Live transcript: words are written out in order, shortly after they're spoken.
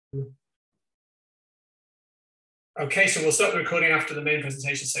Okay, so we'll start the recording after the main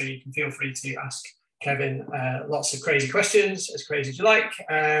presentation, so you can feel free to ask Kevin lots of crazy questions, as crazy as you like.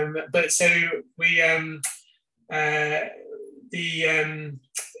 But so we,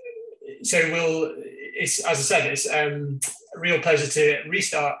 it's, as I said, it's a real pleasure to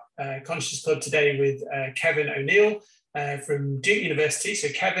restart Consciousness Club today with Kevin O'Neill from Duke University. So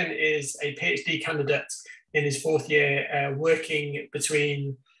Kevin is a PhD candidate in his fourth year, working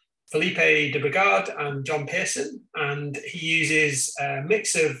between Felipe de Brigard and John Pearson, and he uses a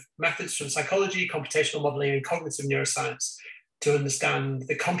mix of methods from psychology, computational modeling, and cognitive neuroscience to understand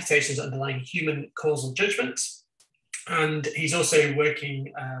the computations underlying human causal judgment. And he's also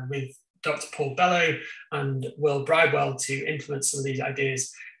working with Dr. Paul Bello and Will Bridewell to implement some of these ideas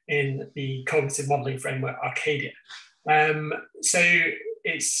in the cognitive modeling framework Arcadia.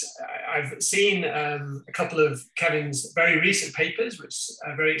 I've seen a couple of Kevin's very recent papers, which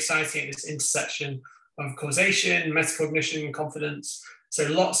are very exciting at this intersection of causation, metacognition, confidence. So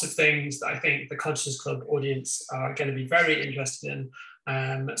lots of things that I think the Consciousness Club audience are going to be very interested in.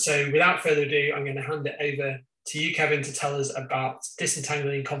 So without further ado, I'm going to hand it over to you, Kevin, to tell us about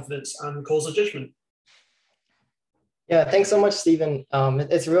disentangling confidence and causal judgment. Yeah, thanks so much, Stephen.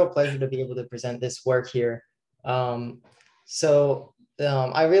 It's a real pleasure to be able to present this work here. I'm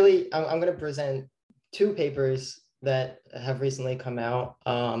going to present two papers that have recently come out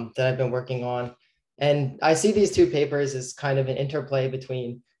that I've been working on. And I see these two papers as kind of an interplay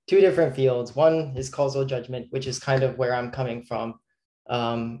between two different fields. One is causal judgment, which is kind of where I'm coming from.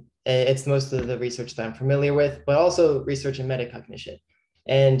 It's most of the research that I'm familiar with, but also research in metacognition.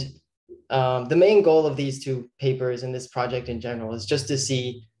 And the main goal of these two papers and this project in general is just to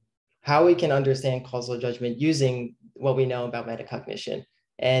see how we can understand causal judgment using what we know about metacognition,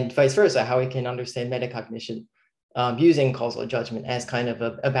 and vice versa, how we can understand metacognition using causal judgment as kind of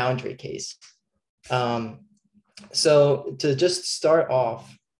a boundary case. So to just start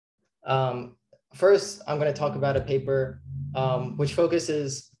off, first, I'm going to talk about a paper which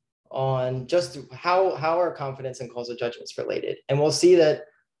focuses on just how are confidence and causal judgments related. And we'll see that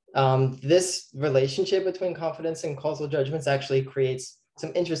this relationship between confidence and causal judgments actually creates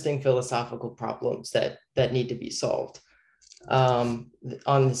some interesting philosophical problems that need to be solved. On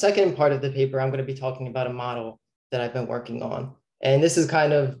the second part of the paper, I'm going to be talking about a model that I've been working on. And this is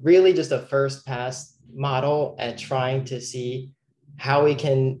kind of really just a first pass model at trying to see how we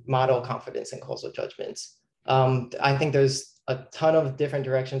can model confidence and causal judgments. I think there's a ton of different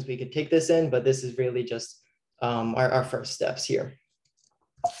directions we could take this in, but this is really just our first steps here.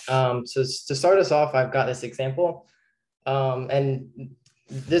 So to start us off, I've got this example. And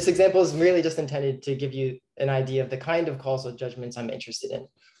this example is really just intended to give you an idea of the kind of causal judgments I'm interested in.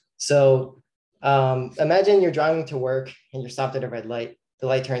 So imagine you're driving to work and you're stopped at a red light. The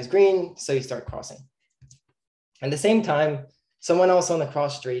light turns green, so you start crossing. At the same time, someone else on the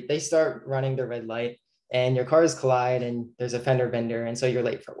cross street, they start running the red light and your cars collide and there's a fender bender, and so you're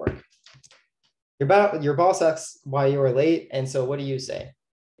late for work. Your boss asks why you were late, and so what do you say?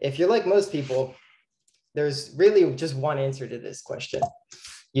 If you're like most people, there's really just one answer to this question.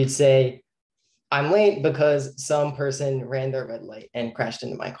 You'd say, I'm late because some person ran their red light and crashed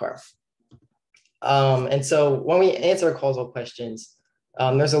into my car. And so when we answer causal questions,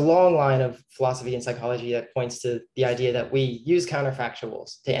 there's a long line of philosophy and psychology that points to the idea that we use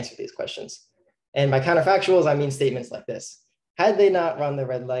counterfactuals to answer these questions. And by counterfactuals, I mean statements like this. Had they not run the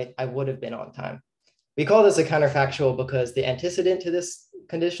red light, I would have been on time. We call this a counterfactual because the antecedent to this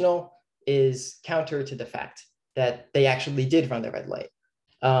conditional is counter to the fact that they actually did run the red light.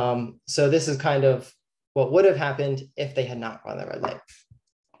 So this is kind of what would have happened if they had not run the red light.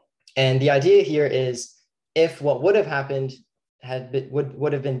 And the idea here is if what would have happened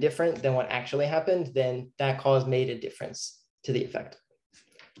would have been different than what actually happened, then that cause made a difference to the effect.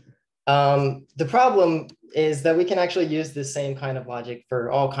 The problem is that we can actually use the same kind of logic for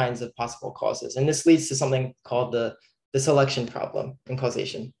all kinds of possible causes. And this leads to something called the selection problem in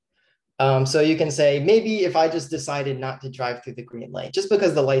causation. So you can say, maybe if I just decided not to drive through the green light, just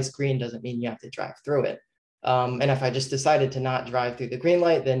because the light's green doesn't mean you have to drive through it. And if I just decided to not drive through the green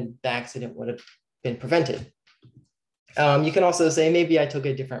light, then the accident would have been prevented. You can also say, maybe I took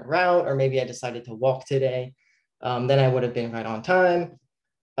a different route, or maybe I decided to walk today, then I would have been right on time.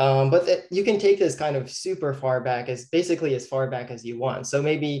 But you can take this kind of super far back, as basically as far back as you want. So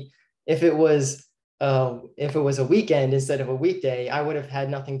maybe if it was a weekend instead of a weekday, I would have had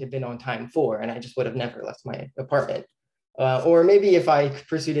nothing to been on time for, and I just would have never left my apartment. Or maybe if I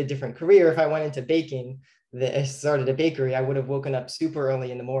pursued a different career, if I went into baking, I started a bakery, I would have woken up super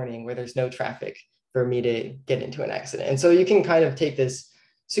early in the morning where there's no traffic for me to get into an accident. And so you can kind of take this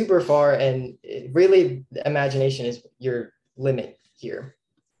super far, and really the imagination is your limit here.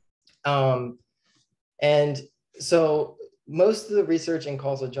 And so most of the research in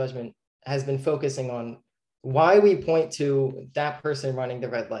causal judgment has been focusing on why we point to that person running the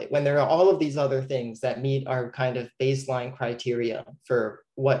red light when there are all of these other things that meet our kind of baseline criteria for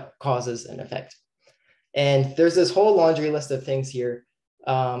what causes an effect. And there's this whole laundry list of things here: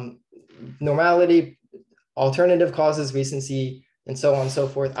 normality, alternative causes, recency, and so on and so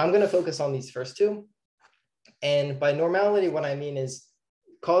forth. I'm going to focus on these first two. And by normality, what I mean is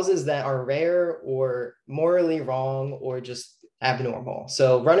causes that are rare or morally wrong or just abnormal.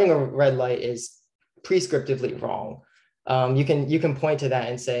 So running a red light is prescriptively wrong. You can point to that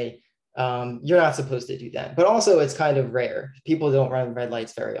and say, you're not supposed to do that. But also it's kind of rare. People don't run red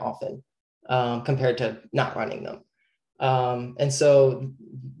lights very often compared to not running them. And so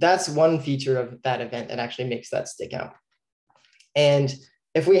that's one feature of that event that actually makes that stick out. And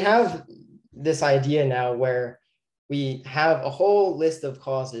if we have this idea now where we have a whole list of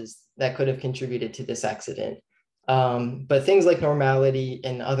causes that could have contributed to this accident, but things like normality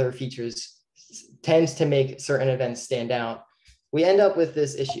and other features tends to make certain events stand out, we end up with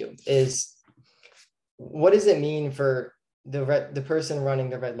this issue: is what does it mean for the person running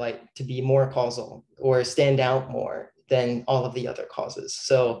the red light to be more causal or stand out more than all of the other causes?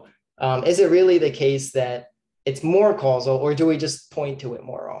 So is it really the case that it's more causal, or do we just point to it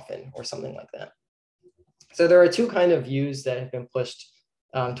more often or something like that? So there are two kind of views that have been pushed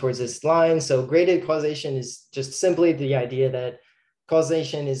towards this line. So graded causation is just simply the idea that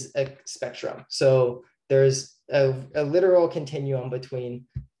causation is a spectrum. So there's a literal continuum between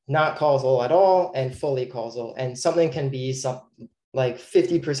not causal at all and fully causal. And something can be like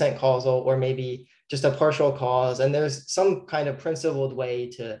 50% causal or maybe just a partial cause. And there's some kind of principled way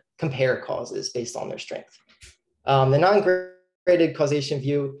to compare causes based on their strength. The non-graded causation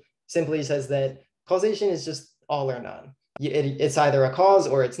view simply says that causation is just all or none. It's either a cause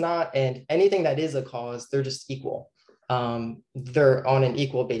or it's not. And anything that is a cause, they're just equal. They're on an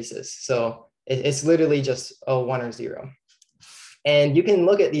equal basis. So it's literally just a 1 or 0. And you can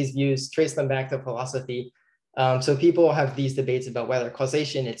look at these views, trace them back to philosophy. So people have these debates about whether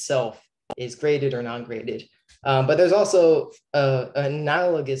causation itself is graded or non-graded. But there's also an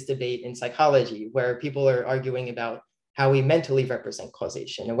analogous debate in psychology where people are arguing about how we mentally represent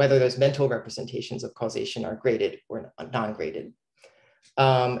causation and whether those mental representations of causation are graded or non-graded.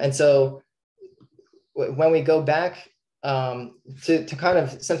 And so when we go back to kind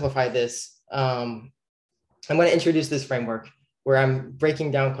of simplify this, I'm going to introduce this framework where I'm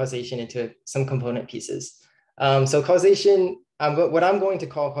breaking down causation into some component pieces. So causation, what I'm going to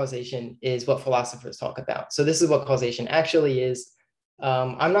call causation is what philosophers talk about. So this is what causation actually is.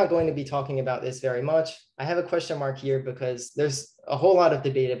 I'm not going to be talking about this very much. I have a question mark here because there's a whole lot of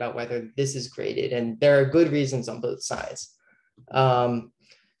debate about whether this is graded, and there are good reasons on both sides.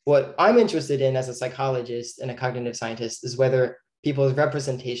 What I'm interested in as a psychologist and a cognitive scientist is whether people's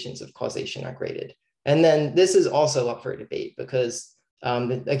representations of causation are graded. And then this is also up for debate because,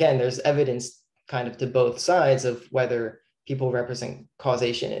 again, there's evidence kind of to both sides of whether people represent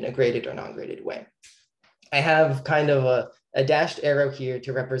causation in a graded or non-graded way. I have kind of a dashed arrow here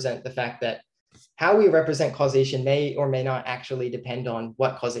to represent the fact that how we represent causation may or may not actually depend on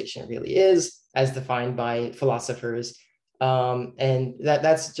what causation really is, as defined by philosophers. And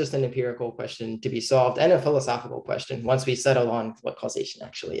that's just an empirical question to be solved and a philosophical question once we settle on what causation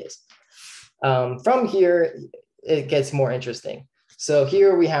actually is. From here, it gets more interesting. So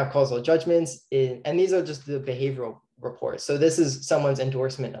here we have causal judgments, and these are just the behavioral reports. So this is someone's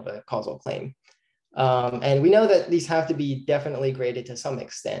endorsement of a causal claim. And we know that these have to be definitely graded to some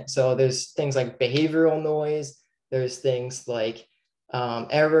extent. So there's things like behavioral noise, there's things like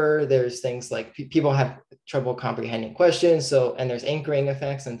error, there's things like people have trouble comprehending questions, and there's anchoring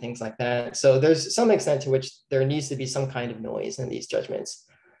effects and things like that. So there's some extent to which there needs to be some kind of noise in these judgments.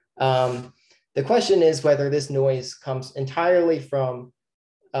 The question is whether this noise comes entirely from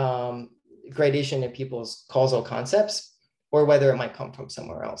gradation in people's causal concepts or whether it might come from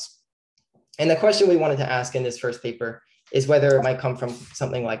somewhere else. And the question we wanted to ask in this first paper is whether it might come from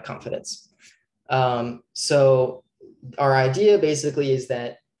something like confidence. So our idea basically is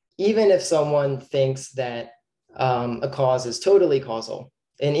that even if someone thinks that a cause is totally causal,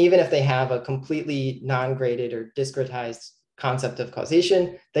 and even if they have a completely non-graded or discretized concept of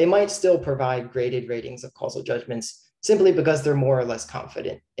causation, they might still provide graded ratings of causal judgments simply because they're more or less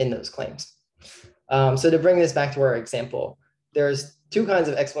confident in those claims. So to bring this back to our example, there's two kinds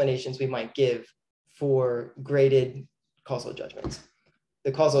of explanations we might give for graded causal judgments.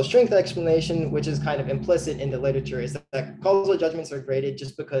 the causal strength explanation, which is kind of implicit in the literature, is that causal judgments are graded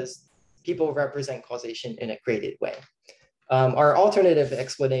just because people represent causation in a graded way. Our alternative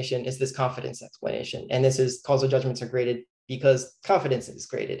explanation is this confidence explanation. And this is causal judgments are graded because confidence is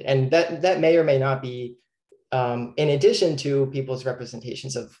graded. And that may or may not be in addition to people's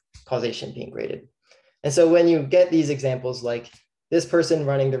representations of causation being graded. And so when you get these examples, like this person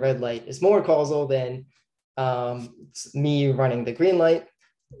running the red light is more causal than me running the green light,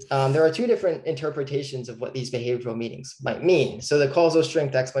 there are two different interpretations of what these behavioral meanings might mean. So the causal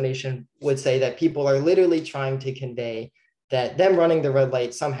strength explanation would say that people are literally trying to convey that them running the red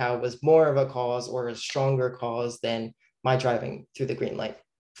light somehow was more of a cause or a stronger cause than my driving through the green light.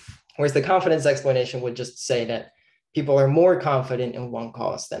 Whereas the confidence explanation would just say that people are more confident in one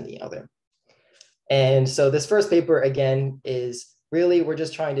cause than the other. And so this first paper, again, is really, we're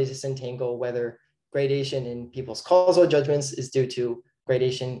just trying to disentangle whether gradation in people's causal judgments is due to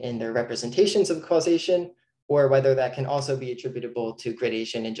gradation in their representations of causation, or whether that can also be attributable to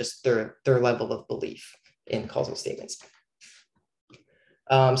gradation in just their level of belief in causal statements.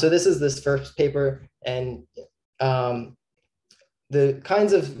 So this is this first paper, and the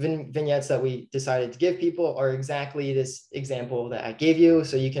kinds of vignettes that we decided to give people are exactly this example that I gave you.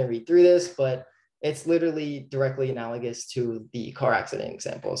 So you can read through this, but it's literally directly analogous to the car accident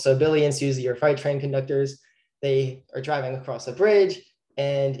example. So Billy and Susie are freight train conductors. They are driving across a bridge,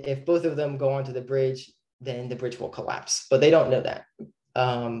 and if both of them go onto the bridge, then the bridge will collapse, but they don't know that.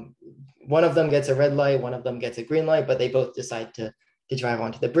 One of them gets a red light, one of them gets a green light, but they both decide to drive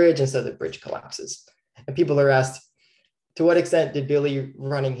onto the bridge, and so the bridge collapses. And people are asked, to what extent did Billy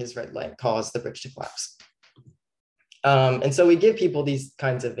running his red light cause the bridge to collapse? And so we give people these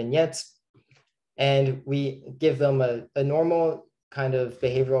kinds of vignettes, and we give them a normal kind of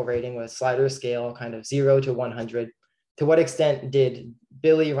behavioral rating with a slider scale, kind of 0 to 100. To what extent did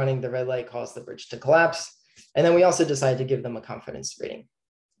Billy running the red light cause the bridge to collapse? And then we also decided to give them a confidence rating.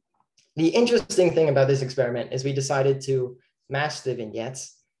 The interesting thing about this experiment is we decided to match the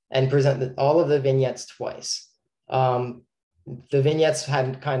vignettes and present all of the vignettes twice. The vignettes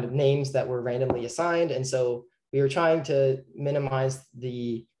had kind of names that were randomly assigned. And so we were trying to minimize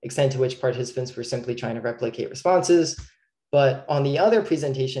the extent to which participants were simply trying to replicate responses. But on the other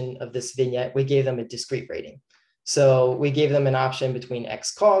presentation of this vignette, we gave them a discrete rating. So we gave them an option between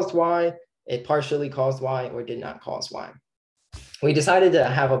X caused Y, it partially caused Y, or did not cause Y. We decided to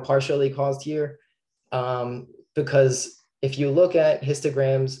have a partially caused here because if you look at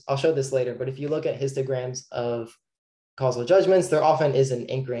histograms, I'll show this later, but if you look at histograms of causal judgments, there often is an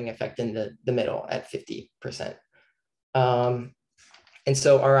anchoring effect in the middle at 50%. And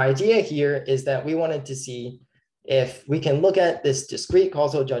so our idea here is that we wanted to see if we can look at this discrete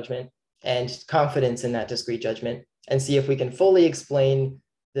causal judgment and confidence in that discrete judgment and see if we can fully explain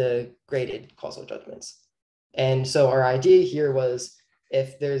the graded causal judgments. And so our idea here was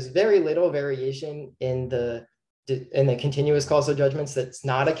if there's very little variation in the continuous causal judgments that's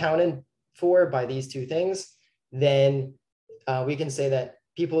not accounted for by these two things, then we can say that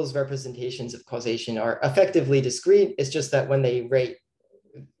people's representations of causation are effectively discrete. It's just that when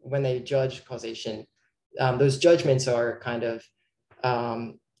they judge causation, those judgments are kind of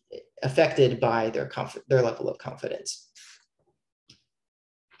affected by their level of confidence.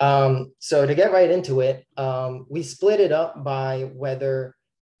 So to get right into it, we split it up by whether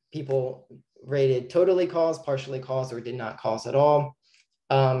people rated totally caused, partially caused, or did not cause at all.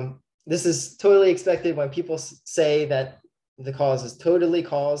 This is totally expected when people say that the cause is totally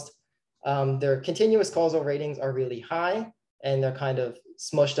caused. Their continuous causal ratings are really high, and they're kind of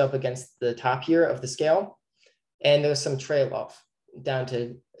smushed up against the top here of the scale. And there's some trail off down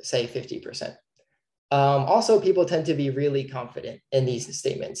to, say, 50%. Also, people tend to be really confident in these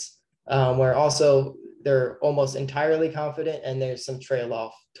statements, where also they're almost entirely confident, and there's some trail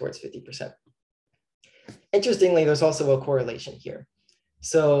off towards 50%. Interestingly, there's also a correlation here.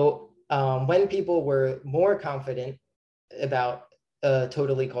 So when people were more confident about a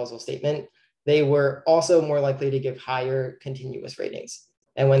totally causal statement, they were also more likely to give higher continuous ratings.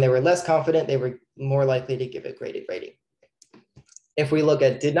 And when they were less confident, they were more likely to give a graded rating. If we look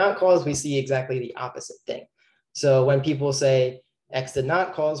at did not cause, we see exactly the opposite thing. So when people say X did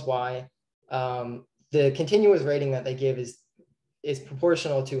not cause Y, the continuous rating that they give is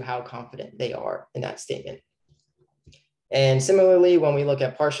proportional to how confident they are in that statement. And similarly, when we look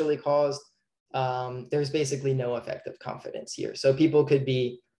at partially caused, there's basically no effective confidence here. So people could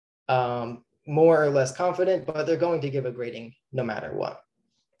be more or less confident, but they're going to give a grading no matter what,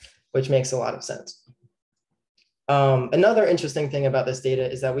 which makes a lot of sense. Another interesting thing about this data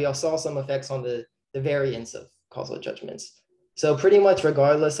is that we all saw some effects on the variance of causal judgments. So pretty much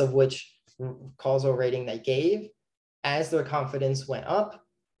regardless of which causal rating they gave, as their confidence went up,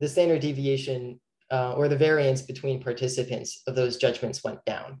 the standard deviation or the variance between participants of those judgments went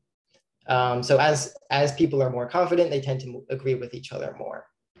down. So as people are more confident, they tend to agree with each other more.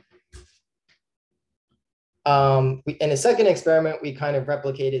 In a second experiment, we kind of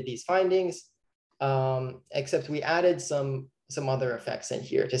replicated these findings, except we added some other effects in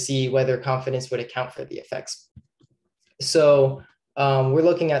here to see whether confidence would account for the effects. So we're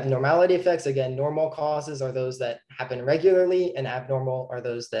looking at normality effects. Again, normal causes are those that happen regularly, and abnormal are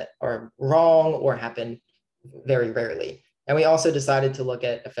those that are wrong or happen very rarely. And we also decided to look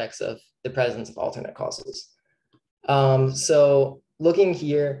at effects of the presence of alternate causes. So looking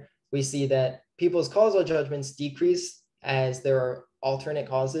here, we see that people's causal judgments decrease as there are alternate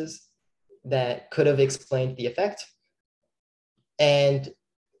causes that could have explained the effect. And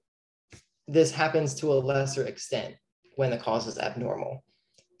this happens to a lesser extent when the cause is abnormal.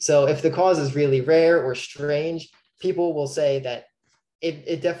 So if the cause is really rare or strange, people will say that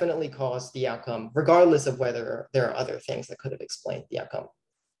it definitely caused the outcome, regardless of whether there are other things that could have explained the outcome.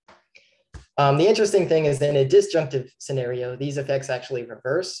 The interesting thing is that in a disjunctive scenario, these effects actually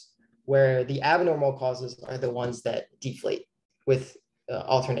reverse, where the abnormal causes are the ones that deflate with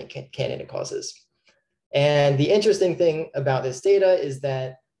alternate candidate causes. And the interesting thing about this data is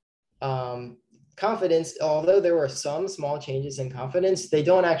that confidence, although there were some small changes in confidence, they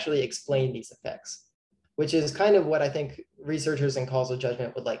don't actually explain these effects, which is kind of what I think researchers in causal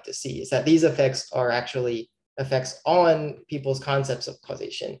judgment would like to see, is that these effects are actually effects on people's concepts of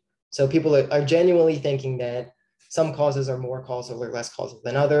causation. So people are genuinely thinking that some causes are more causal or less causal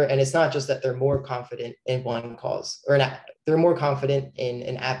than other. And it's not just that they're more confident in one cause, or they're more confident in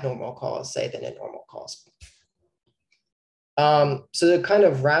an abnormal cause, say, than a normal cause. So to kind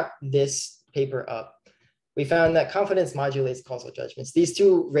of wrap this paper up, we found that confidence modulates causal judgments. These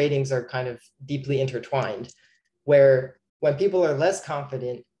two ratings are kind of deeply intertwined, where when people are less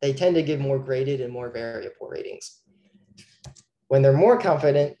confident, they tend to give more graded and more variable ratings. When they're more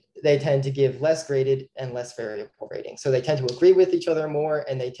confident, they tend to give less graded and less variable ratings. So they tend to agree with each other more,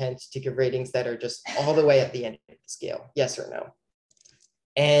 and they tend to give ratings that are just all the way at the end of the scale, yes or no.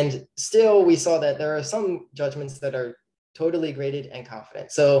 And still, we saw that there are some judgments that are totally graded and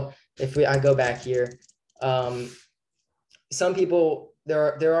confident. So if I go back here, some people,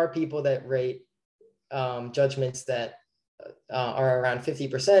 there are people that rate judgments that are around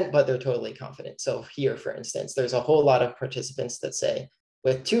 50%, but they're totally confident. So here, for instance, there's a whole lot of participants that say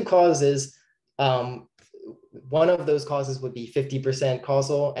with two causes, one of those causes would be 50%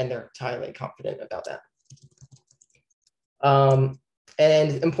 causal, and they're entirely confident about that.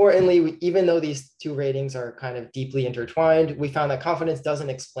 And importantly, even though these two ratings are kind of deeply intertwined, we found that confidence doesn't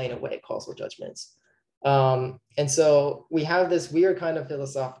explain away causal judgments. And so we have this weird kind of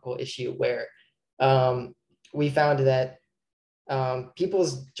philosophical issue where we found that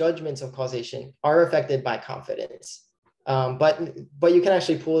people's judgments of causation are affected by confidence. But you can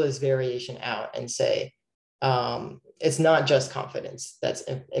actually pull this variation out and say, it's not just confidence that's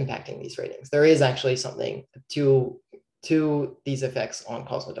impacting these ratings. There is actually something to these effects on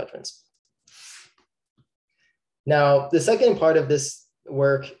causal judgments. Now, the second part of this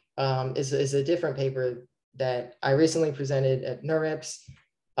work is a different paper that I recently presented at NeurIPS,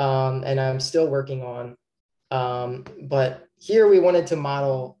 and I'm still working on. But here we wanted to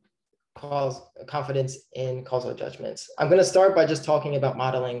model confidence in causal judgments. I'm going to start by just talking about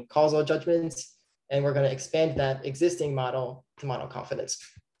modeling causal judgments, and we're going to expand that existing model to model confidence.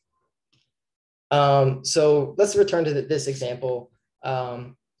 So let's return to this example.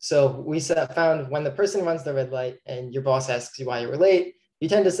 So we found when the person runs the red light and your boss asks you why you were late, you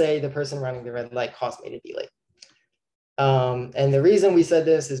tend to say the person running the red light caused me to be late. And the reason we said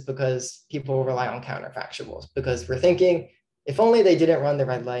this is because people rely on counterfactuals, because we're thinking, if only they didn't run the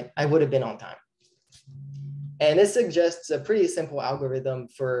red light, I would have been on time. And this suggests a pretty simple algorithm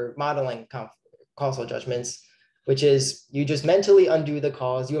for modeling causal judgments, which is you just mentally undo the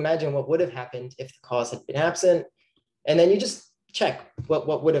cause. You imagine what would have happened if the cause had been absent, and then you just check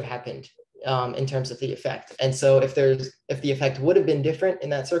what would have happened in terms of the effect. And so if the effect would have been different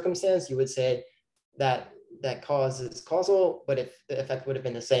in that circumstance, you would say that cause is causal, but if the effect would have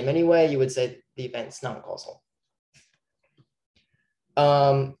been the same anyway, you would say the event's non-causal.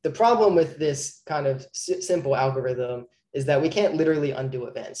 The problem with this kind of simple algorithm is that we can't literally undo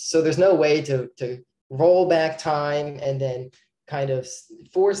events. So there's no way to roll back time and then kind of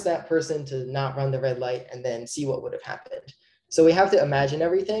force that person to not run the red light and then see what would have happened. So we have to imagine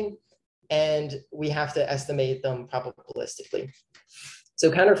everything, and we have to estimate them probabilistically.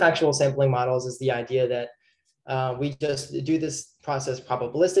 So counterfactual sampling models is the idea that we just do this process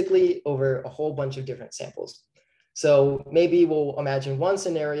probabilistically over a whole bunch of different samples. So maybe we'll imagine one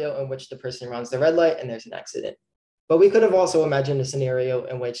scenario in which the person runs the red light and there's an accident. But we could have also imagined a scenario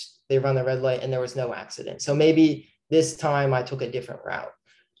in which they run the red light and there was no accident. So maybe this time I took a different route,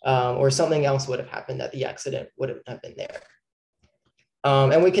 or something else would have happened that the accident wouldn't have been there.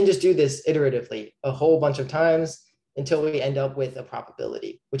 And we can just do this iteratively a whole bunch of times until we end up with a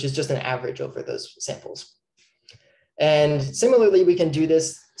probability, which is just an average over those samples. And similarly, we can do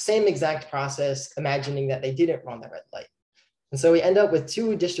this same exact process, imagining that they didn't run the red light. And so we end up with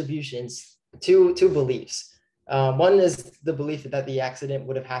two distributions, two beliefs. One is the belief that the accident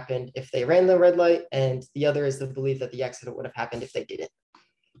would have happened if they ran the red light, and the other is the belief that the accident would have happened if they didn't.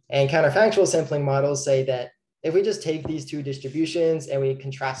 And counterfactual sampling models say that if we just take these two distributions and we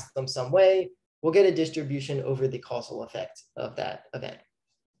contrast them some way, we'll get a distribution over the causal effect of that event.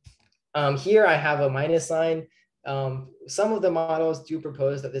 Here I have a minus sign. Some of the models do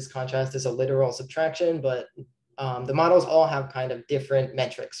propose that this contrast is a literal subtraction, but the models all have kind of different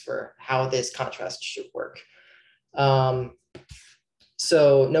metrics for how this contrast should work.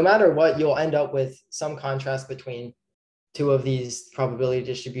 So no matter what, you'll end up with some contrast between two of these probability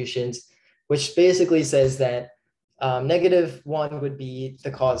distributions, which basically says that -1 would be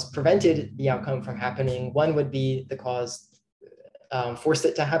the cause prevented the outcome from happening, 1 would be the cause forced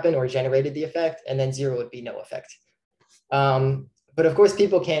it to happen or generated the effect, and then 0 would be no effect. But of course,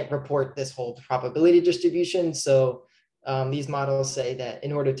 people can't report this whole probability distribution. So these models say that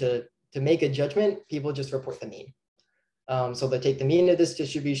in order to make a judgment, people just report the mean. So they take the mean of this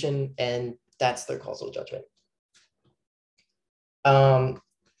distribution, and that's their causal judgment.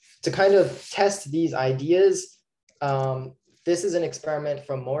 To kind of test these ideas, this is an experiment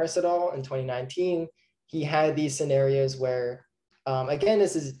from Morris et al. In 2019. He had these scenarios where, again,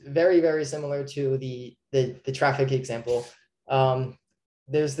 this is very, very similar to the traffic example.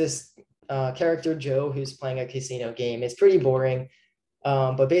 There's this character, Joe, who's playing a casino game. It's pretty boring,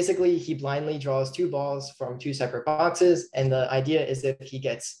 but basically he blindly draws two balls from two separate boxes. And the idea is that if he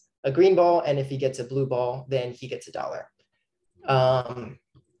gets a green ball and if he gets a blue ball, then he gets $1.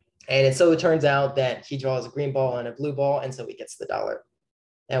 And so it turns out that he draws a green ball and a blue ball, and so he gets the $1.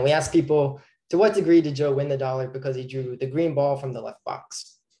 And we ask people, to what degree did Joe win the $1 because he drew the green ball from the left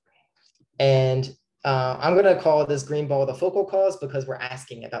box? And I'm going to call this green ball the focal cause because we're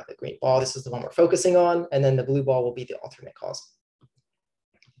asking about the green ball. This is the one we're focusing on, and then the blue ball will be the alternate cause.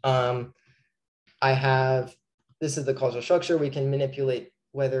 This is the causal structure. We can manipulate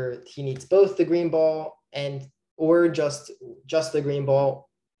whether he needs both the green ball or just the green ball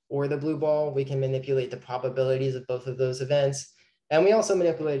or the blue ball. We can manipulate the probabilities of both of those events. And we also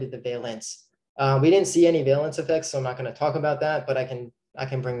manipulated the valence. We didn't see any valence effects, so I'm not going to talk about that, but I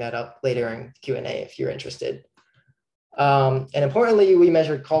can bring that up later in Q&A if you're interested. And importantly, we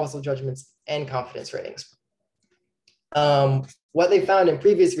measured causal judgments and confidence ratings. What they found in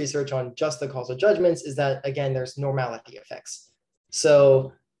previous research on just the causal judgments is that, again, there's normality effects.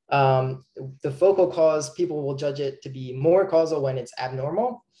 So the focal cause, people will judge it to be more causal when it's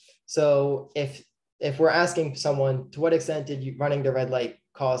abnormal. So if we're asking someone, to what extent did you running the red light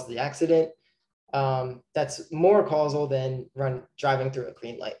cause the accident? That's more causal than driving through a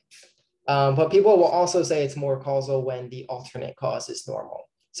green light. But people will also say it's more causal when the alternate cause is normal.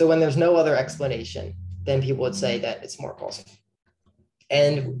 So when there's no other explanation, then people would say that it's more causal.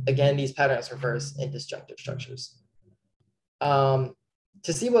 And again, these patterns reverse in disjunctive structures.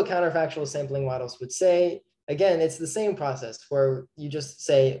 To see what counterfactual sampling models would say, again, it's the same process where you just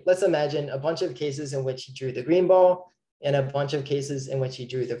say, let's imagine a bunch of cases in which he drew the green ball and a bunch of cases in which he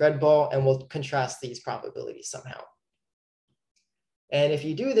drew the red ball, and we'll contrast these probabilities somehow. And if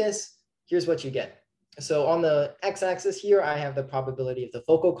you do this, here's what you get. So on the x-axis here, I have the probability of the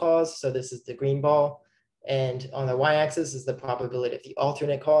focal cause. So this is the green ball. And on the y-axis is the probability of the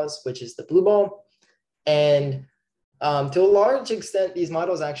alternate cause, which is the blue ball. And to a large extent, these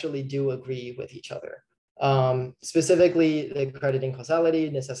models actually do agree with each other. Specifically, the crediting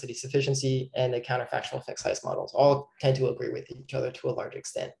causality, necessity sufficiency, and the counterfactual effect size models all tend to agree with each other to a large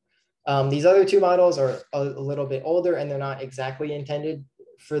extent. These other two models are a little bit older, and they're not exactly intended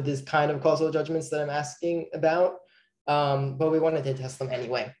for this kind of causal judgments that I'm asking about, but we wanted to test them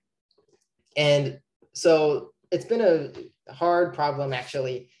anyway. And so it's been a hard problem,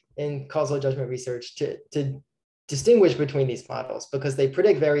 actually, in causal judgment research to distinguish between these models because they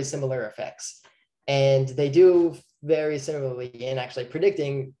predict very similar effects. And they do very similarly in actually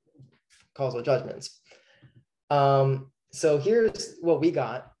predicting causal judgments. So here's what we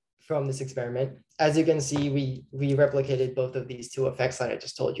got from this experiment. As you can see, we replicated both of these two effects that I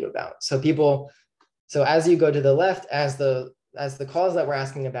just told you about. So people So as you go to the left, as the cause that we're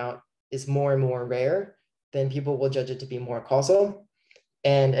asking about is more and more rare, then people will judge it to be more causal.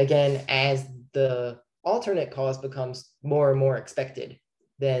 And again, as the alternate cause becomes more and more expected,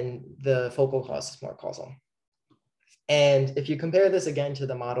 then the focal cause is more causal. And if you compare this again to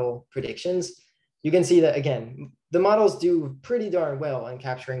the model predictions, you can see that, again, the models do pretty darn well in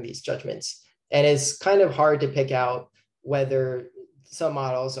capturing these judgments. And it's kind of hard to pick out whether some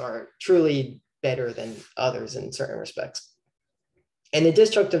models are truly better than others in certain respects. In the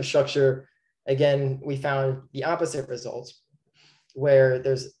disjunctive structure, again, we found the opposite results, where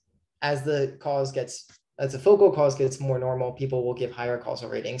there's, as the focal cause gets more normal, people will give higher causal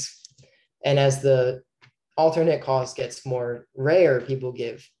ratings. And as the alternate cause gets more rare, people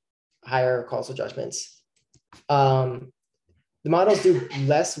give higher causal judgments. The models do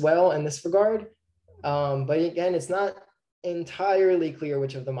less well in this regard, but again, it's not entirely clear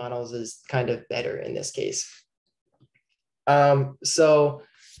which of the models is kind of better in this case. So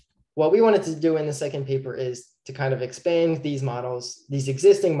what we wanted to do in the second paper is to kind of expand these models, these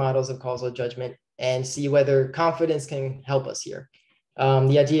existing models of causal judgment, and see whether confidence can help us here.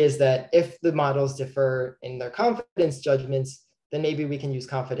 The idea is that if the models differ in their confidence judgments, then maybe we can use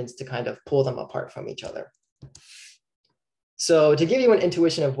confidence to kind of pull them apart from each other. So to give you an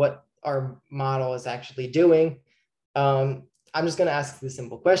intuition of what our model is actually doing, I'm just going to ask the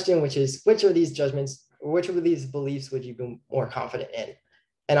simple question, which is, which of these judgments, or which of these beliefs would you be more confident in?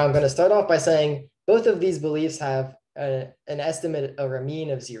 And I'm going to start off by saying both of these beliefs have an estimate or a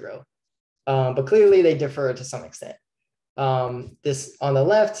mean of 0, but clearly they differ to some extent. This on the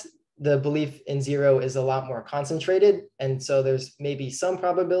left, the belief in 0 is a lot more concentrated. And so there's maybe some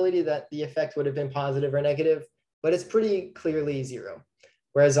probability that the effect would have been positive or negative, but it's pretty clearly 0.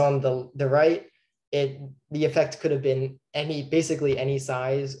 Whereas on the right, the effect could have been basically any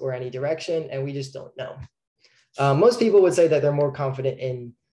size or any direction, and we just don't know. Most people would say that they're more confident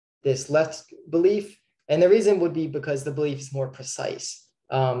in this left belief. And the reason would be because the belief is more precise.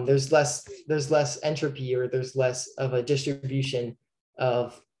 There's less entropy, or there's less of a distribution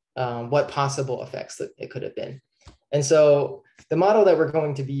of what possible effects that it could have been. And so the model that we're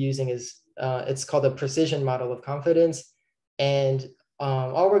going to be using is, it's called a precision model of confidence. And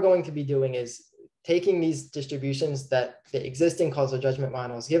all we're going to be doing is taking these distributions that the existing causal judgment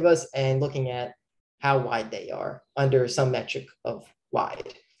models give us and looking at how wide they are under some metric of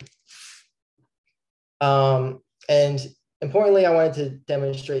wide. And importantly, I wanted to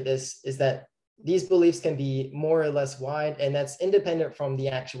demonstrate this is that these beliefs can be more or less wide, and that's independent from the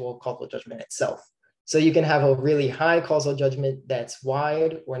actual causal judgment itself. So you can have a really high causal judgment that's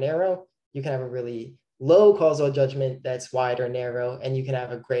wide or narrow. You can have a really low causal judgment that's wide or narrow, and you can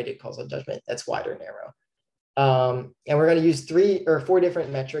have a graded causal judgment that's wide or narrow. And we're going to use 3 or 4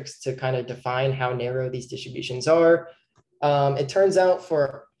 different metrics to kind of define how narrow these distributions are. It turns out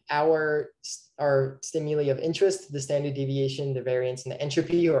for our stimuli of interest, the standard deviation, the variance, and the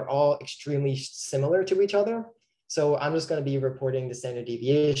entropy are all extremely similar to each other. So I'm just going to be reporting the standard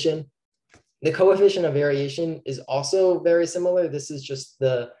deviation. The coefficient of variation is also very similar. This is just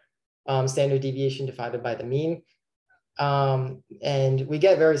the standard deviation divided by the mean. And we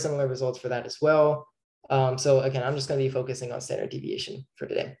get very similar results for that as well. So again, I'm just going to be focusing on standard deviation for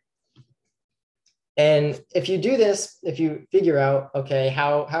today. And if you do this, if you figure out, okay,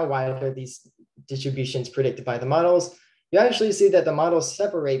 how wide are these distributions predicted by the models, you actually see that the models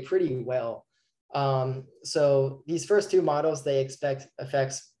separate pretty well. So these first 2 models, they expect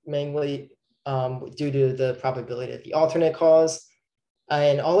effects mainly due to the probability of the alternate cause.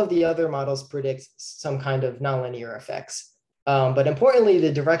 And all of the other models predict some kind of nonlinear effects. But importantly,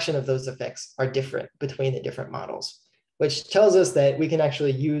 the direction of those effects are different between the different models, which tells us that we can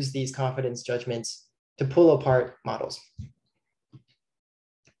actually use these confidence judgments to pull apart models.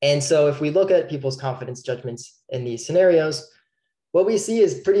 And so if we look at people's confidence judgments in these scenarios, what we see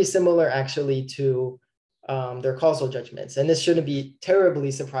is pretty similar actually to their causal judgments. And this shouldn't be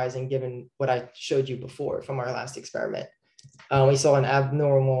terribly surprising given what I showed you before from our last experiment. We saw an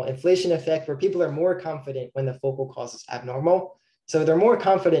abnormal inflation effect where people are more confident when the focal cause is abnormal. So they're more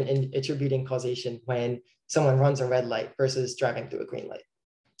confident in attributing causation when someone runs a red light versus driving through a green light.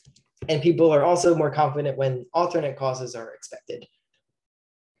 And people are also more confident when alternate causes are expected.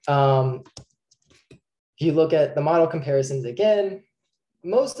 If you look at the model comparisons again,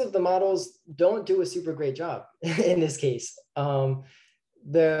 most of the models don't do a super great job in this case.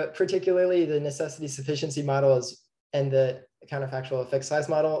 Particularly the necessity sufficiency models and the counterfactual effect size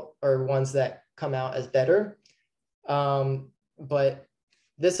model are ones that come out as better. But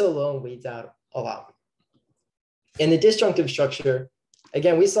this alone weeds out a lot. In the disjunctive structure,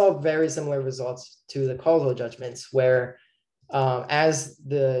 again, we saw very similar results to the causal judgments where as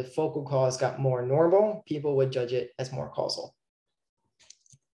the focal cause got more normal, people would judge it as more causal.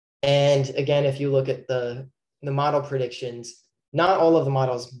 And again, if you look at the model predictions, not all of the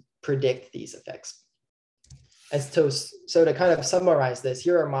models predict these effects. And so to kind of summarize this,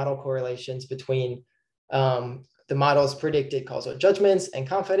 here are model correlations between the model's predicted causal judgments and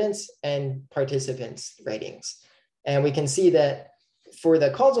confidence and participants' ratings. And we can see that for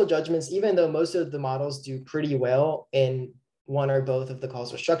the causal judgments, even though most of the models do pretty well in one or both of the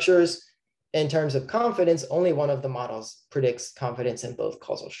causal structures, in terms of confidence, only one of the models predicts confidence in both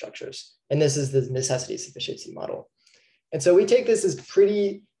causal structures. And this is the necessity sufficiency model. And so we take this as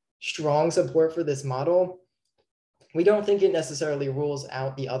pretty strong support for this model. We don't think it necessarily rules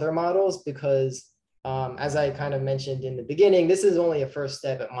out the other models because as I kind of mentioned in the beginning, this is only a first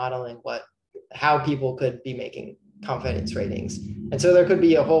step at modeling how people could be making confidence ratings. And so there could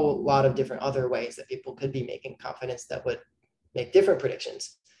be a whole lot of different other ways that people could be making confidence that would make different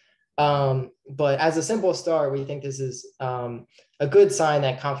predictions. But as a simple start, we think this is a good sign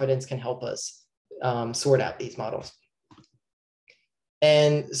that confidence can help us sort out these models.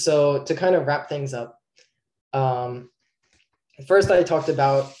 And so to kind of wrap things up, first I talked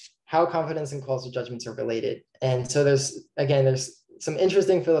about how confidence and causal judgments are related. And so there's some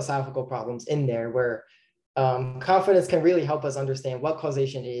interesting philosophical problems in there where confidence can really help us understand what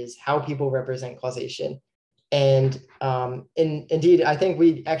causation is, how people represent causation. And indeed, I think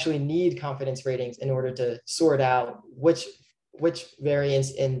we actually need confidence ratings in order to sort out which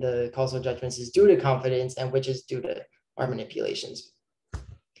variance in the causal judgments is due to confidence and which is due to our manipulations.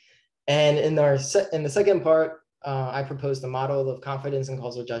 And in the second part, I proposed a model of confidence and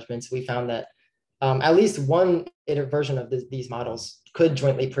causal judgments. We found that at least one version of these models could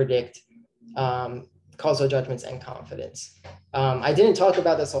jointly predict causal judgments and confidence. I didn't talk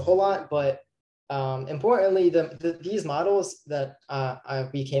about this a whole lot, but importantly, these models that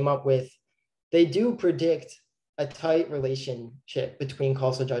we came up with, they do predict a tight relationship between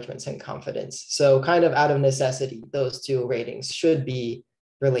causal judgments and confidence. So kind of out of necessity, those two ratings should be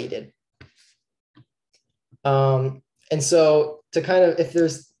related. And so to kind of, if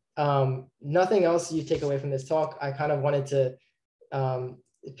there's nothing else you take away from this talk, I kind of wanted to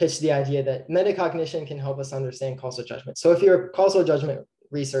pitch the idea that metacognition can help us understand causal judgment. So if you're a causal judgment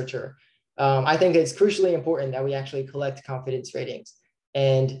researcher, I think it's crucially important that we actually collect confidence ratings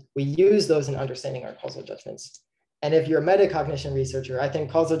and we use those in understanding our causal judgments. And if you're a metacognition researcher, I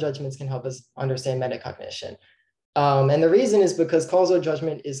think causal judgments can help us understand metacognition. And the reason is because causal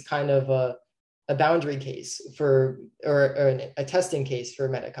judgment is kind of a boundary case or a testing case for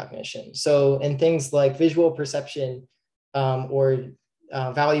metacognition. So in things like visual perception or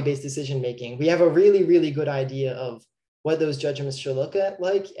value-based decision-making, we have a really, really good idea of what those judgments should look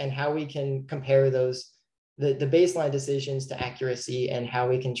like and how we can compare the baseline decisions to accuracy and how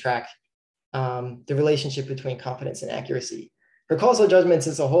we can track the relationship between confidence and accuracy. For causal judgments,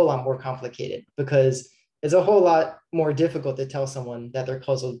 it's a whole lot more complicated because it's a whole lot more difficult to tell someone that their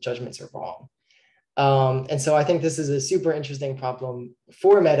causal judgments are wrong. And so I think this is a super interesting problem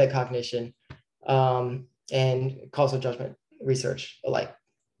for metacognition and causal judgment research alike.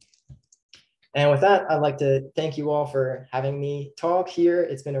 And with that, I'd like to thank you all for having me talk here.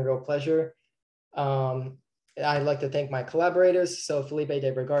 It's been a real pleasure. I'd like to thank my collaborators. So Felipe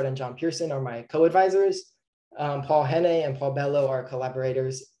de Brigard and John Pearson are my co-advisors. Paul Henne and Paul Bello are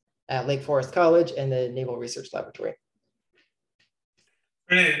collaborators at Lake Forest College and the Naval Research Laboratory.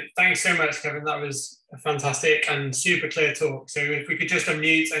 Brilliant. Thanks so much, Kevin. That was a fantastic and super clear talk. So if we could just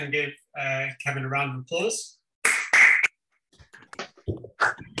unmute and give Kevin a round of applause.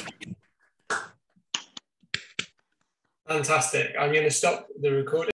 Fantastic. I'm going to stop the recording.